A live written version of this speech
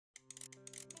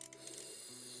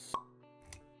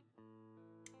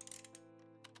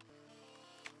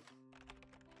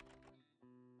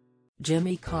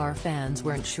Jimmy Carr fans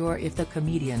weren't sure if the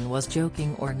comedian was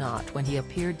joking or not when he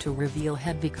appeared to reveal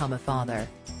he'd become a father.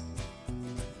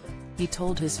 He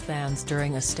told his fans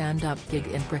during a stand-up gig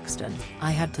in Brixton, "I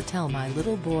had to tell my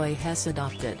little boy he's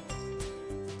adopted.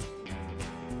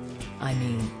 I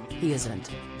mean, he isn't,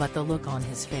 but the look on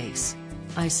his face.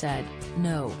 I said,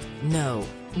 no, no,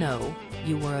 no,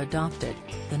 you were adopted,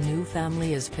 the new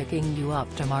family is picking you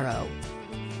up tomorrow."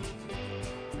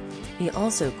 He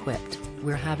also quipped,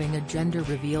 "We're having a gender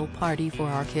reveal party for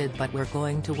our kid, but we're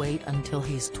going to wait until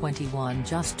he's 21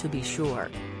 just to be sure.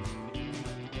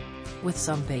 With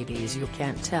some babies you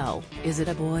can't tell, is it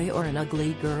a boy or an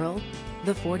ugly girl?"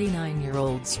 The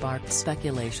 49-year-old sparked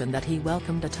speculation that he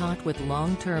welcomed a tot with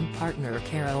long-term partner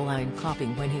Caroline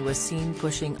Copping when he was seen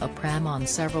pushing a pram on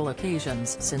several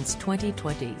occasions since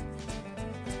 2020.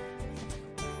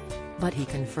 But he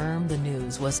confirmed the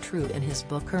news was true in his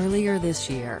book earlier this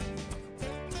year.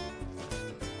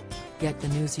 Get the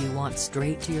news you want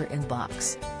straight to your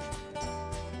inbox.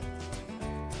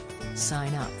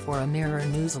 Sign up for a Mirror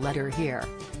newsletter here.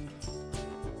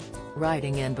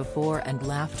 Writing in Before and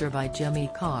Laughter by Jimmy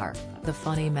Carr, the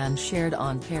funny man shared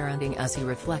on parenting as he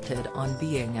reflected on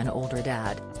being an older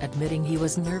dad, admitting he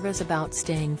was nervous about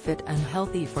staying fit and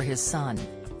healthy for his son.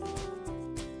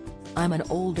 "I'm an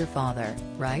older father,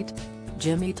 right?"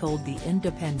 Jimmy told The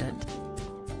Independent.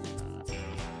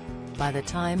 "By the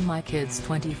time my kid's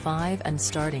 25 and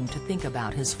starting to think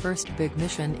about his first big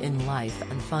mission in life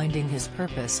and finding his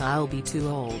purpose, I'll be too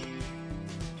old.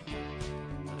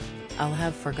 I'll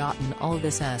have forgotten all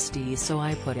this SD, so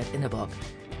I put it in a book."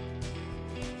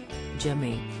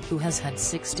 Jimmy, who has had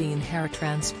 16 hair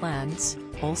transplants,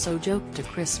 also joked to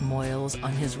Chris Moyles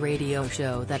on his radio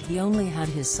show that he only had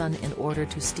his son in order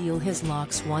to steal his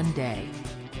locks one day.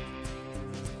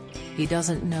 "He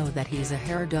doesn't know that he's a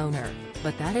hair donor,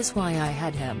 but that is why I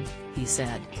had him," he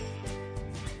said.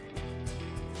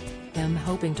 "I'm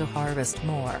hoping to harvest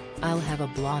more, I'll have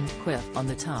a blonde quiff on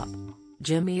the top."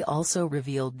 Jimmy also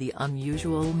revealed the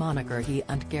unusual moniker he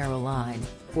and Caroline,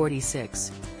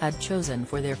 46, had chosen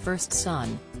for their first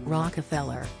son,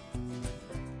 Rockefeller.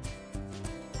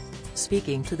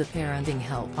 Speaking to the Parenting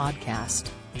Hell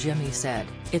podcast, Jimmy said,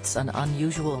 "It's an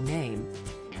unusual name.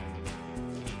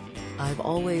 I've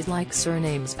always liked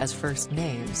surnames as first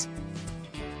names.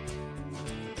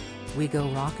 We go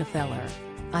Rockefeller.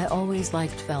 I always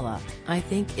liked Fella, I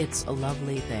think it's a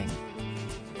lovely thing.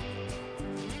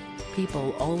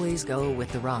 People always go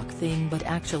with the rock thing, but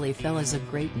actually Fella's a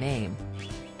great name.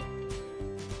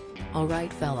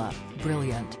 Alright Fella,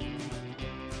 brilliant."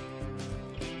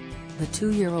 The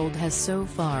 2-year-old has so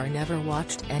far never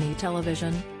watched any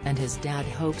television, and his dad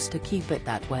hopes to keep it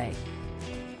that way.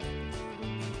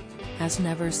 "Has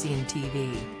never seen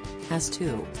TV. Has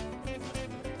too."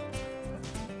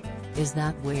 "Is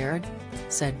that weird?"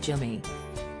 said Jimmy.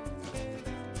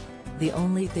 "The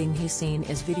only thing he's seen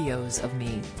is videos of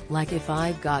me, like if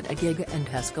I've got a gig and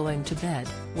has going to bed,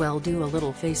 well do a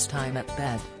little FaceTime at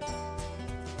bed.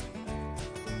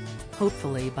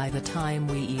 Hopefully by the time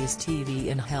we ease TV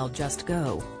in hell just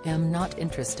go, am not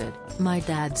interested, my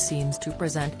dad seems to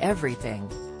present everything."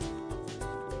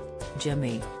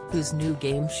 Jimmy, whose new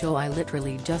game show I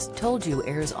Literally Just Told You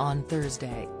airs on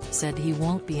Thursday, said he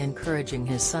won't be encouraging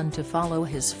his son to follow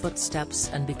his footsteps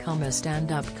and become a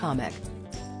stand-up comic.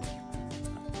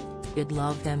 "I'd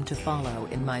love him to follow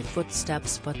in my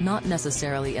footsteps, but not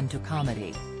necessarily into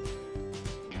comedy.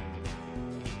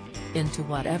 Into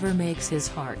whatever makes his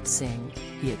heart sing,"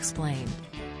 he explained.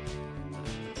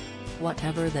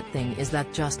 "Whatever that thing is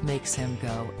that just makes him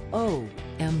go, oh,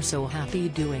 I'm so happy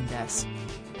doing this.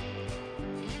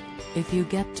 If you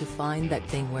get to find that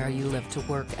thing where you live to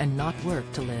work and not work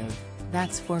to live,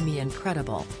 that's for me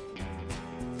incredible."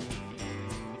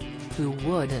 Who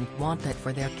wouldn't want that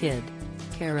for their kid?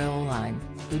 Caroline,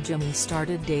 who Jimmy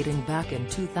started dating back in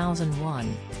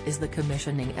 2001, is the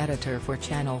commissioning editor for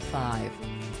Channel 5.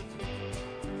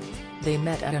 They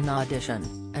met at an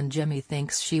audition, and Jimmy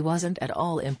thinks she wasn't at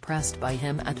all impressed by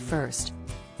him at first.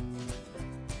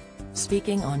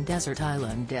 Speaking on Desert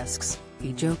Island Discs,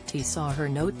 he joked he saw her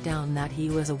note down that he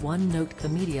was a one-note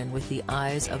comedian with the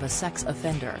eyes of a sex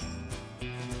offender.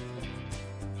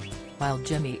 While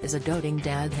Jimmy is a doting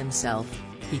dad himself,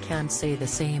 he can't say the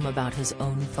same about his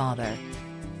own father.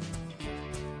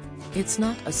 "It's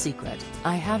not a secret,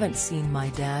 I haven't seen my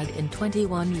dad in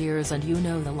 21 years, and you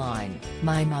know the line,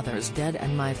 my mother's dead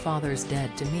and my father's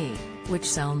dead to me, which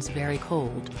sounds very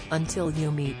cold, until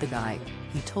you meet the guy,"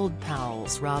 he told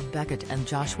pals Rob Beckett and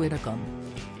Josh Widdicombe.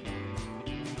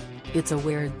 "It's a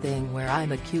weird thing where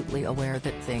I'm acutely aware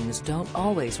that things don't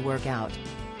always work out.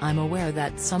 I'm aware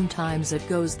that sometimes it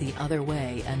goes the other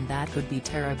way and that could be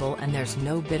terrible, and there's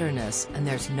no bitterness and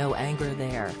there's no anger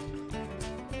there.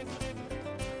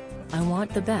 I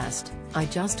want the best, I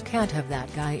just can't have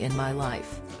that guy in my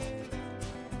life.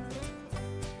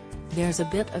 There's a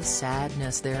bit of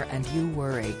sadness there and you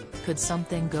worry, could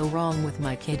something go wrong with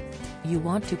my kid? You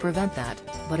want to prevent that,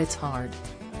 but it's hard.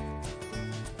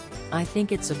 I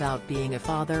think it's about being a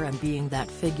father and being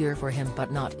that figure for him,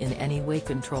 but not in any way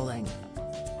controlling.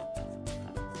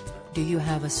 Do you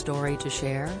have a story to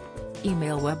share?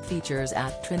 Email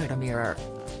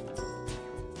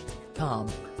webfeatures@trinitymirror.com.